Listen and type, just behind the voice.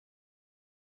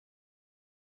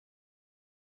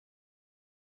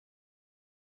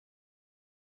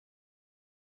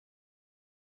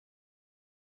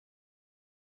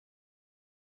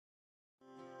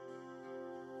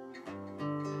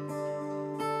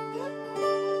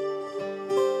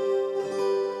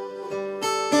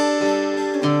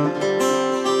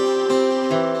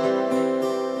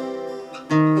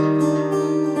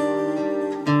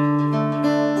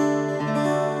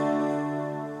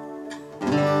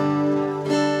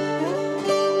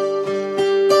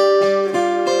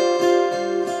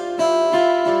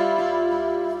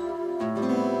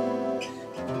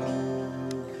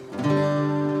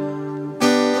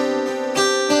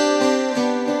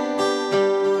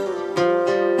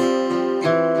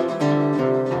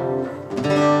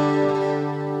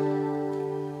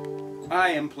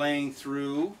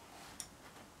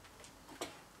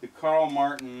Carl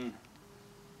Martin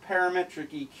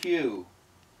Parametric EQ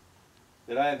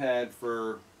that I've had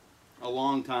for a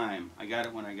long time. I got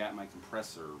it when I got my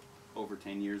compressor over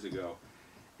 10 years ago.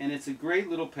 And it's a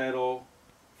great little pedal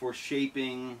for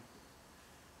shaping.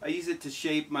 I use it to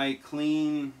shape my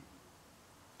clean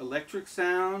electric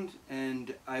sound,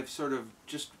 and I've sort of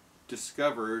just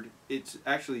discovered it's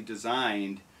actually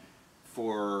designed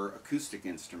for acoustic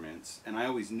instruments, and I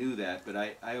always knew that, but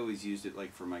I always used it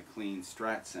like for my clean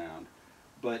Strat sound.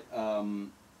 But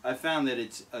I found that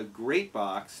it's a great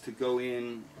box to go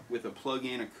in with a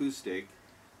plug-in acoustic,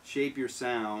 shape your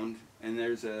sound, and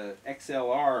there's a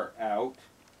XLR out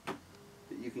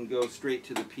that you can go straight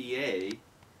to the PA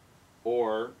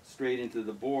or straight into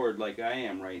the board like I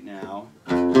am right now.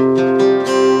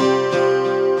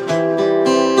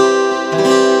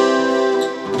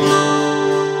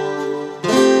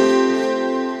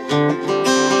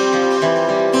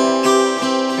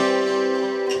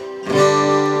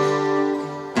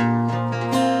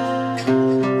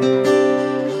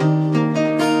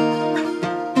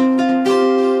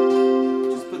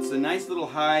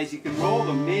 You can roll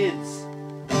the mids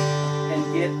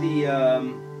and get the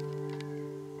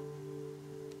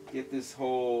get this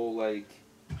whole like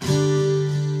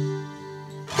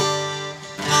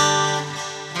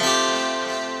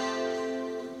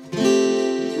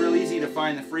it's real easy to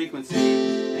find the frequency,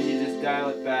 and you just dial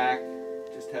it back,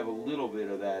 just have a little bit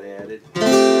of that added,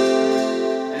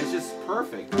 and it's just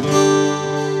perfect.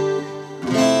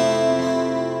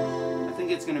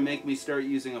 It's going to make me start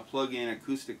using a plug-in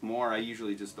acoustic more. I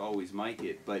usually just always mic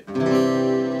it, but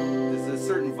there's a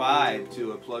certain vibe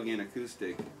to a plug-in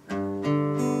acoustic.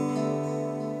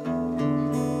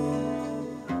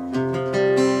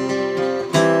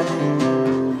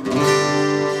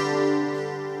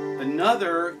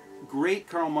 Another great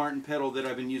Carl Martin pedal that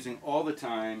I've been using all the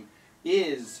time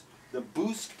is the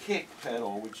Boost Kick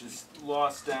pedal, which is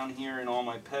lost down here in all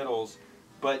my pedals.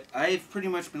 But I've pretty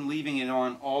much been leaving it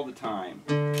on all the time.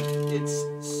 It's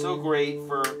so great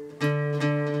for,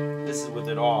 this is with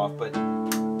it off, but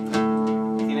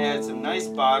you can add some nice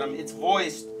bottom. It's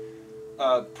voiced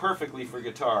perfectly for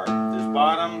guitar. There's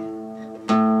bottom,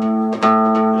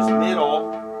 there's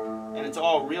middle, and it's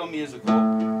all real musical.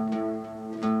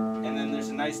 And then there's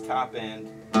a nice top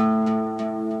end.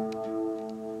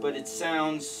 But it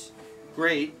sounds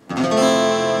great.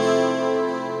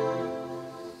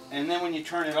 And then when you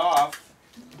turn it off,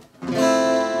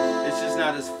 it's just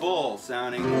not as full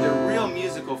sounding. They're real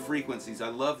musical frequencies. I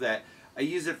love that. I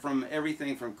use it from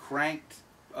everything from cranked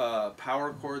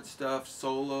power chord stuff,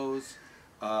 solos,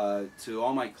 to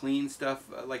all my clean stuff.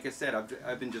 Like I said,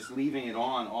 I've been just leaving it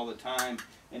on all the time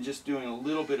and just doing a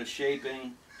little bit of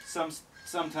shaping.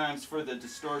 Sometimes for the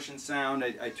distortion sound,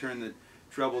 I turn the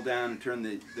treble down and turn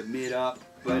the mid up.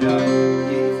 But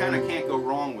you kind of can't go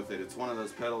wrong with it. It's one of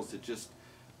those pedals that just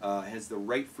has the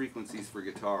right frequencies for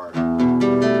guitar.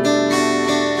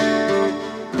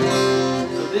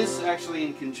 So this actually,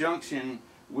 in conjunction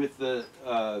with the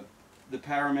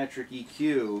Parametric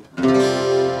EQ,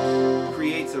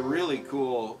 creates a really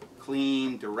cool,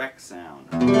 clean, direct sound,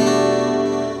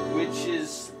 which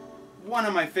is one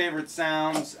of my favorite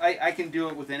sounds. I can do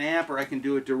it with an amp, or I can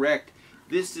do it direct.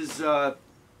 This is the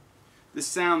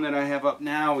sound that I have up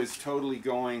now is totally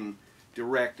going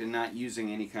direct and not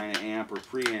using any kind of amp or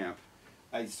preamp.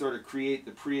 I sort of create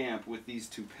the preamp with these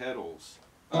two pedals.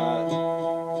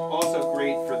 Also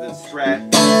great for the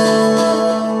Strat.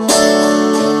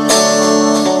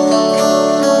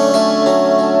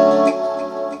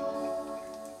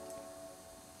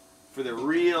 For the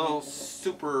real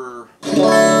super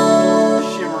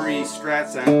shimmery Strat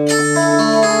sound.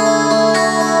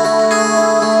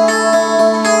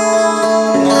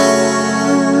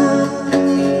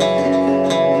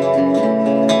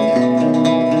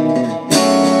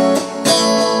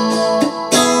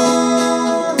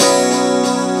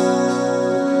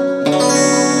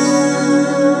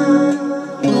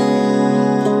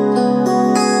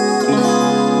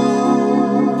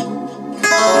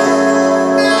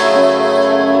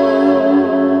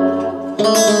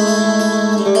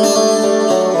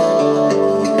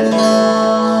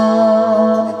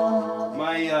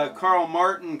 Carl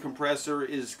Martin compressor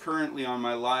is currently on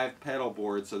my live pedal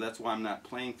board, so that's why I'm not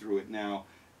playing through it now.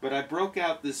 But I broke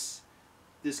out this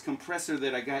compressor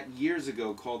that I got years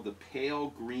ago called the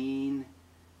Pale Green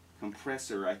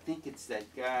compressor. I think it's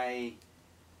that guy,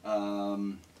 I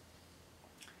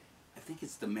think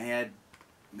it's the Mad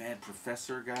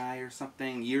Professor guy or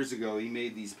something. Years ago he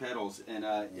made these pedals, and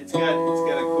it's got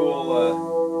a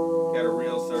cool, got a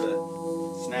real sort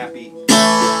of snappy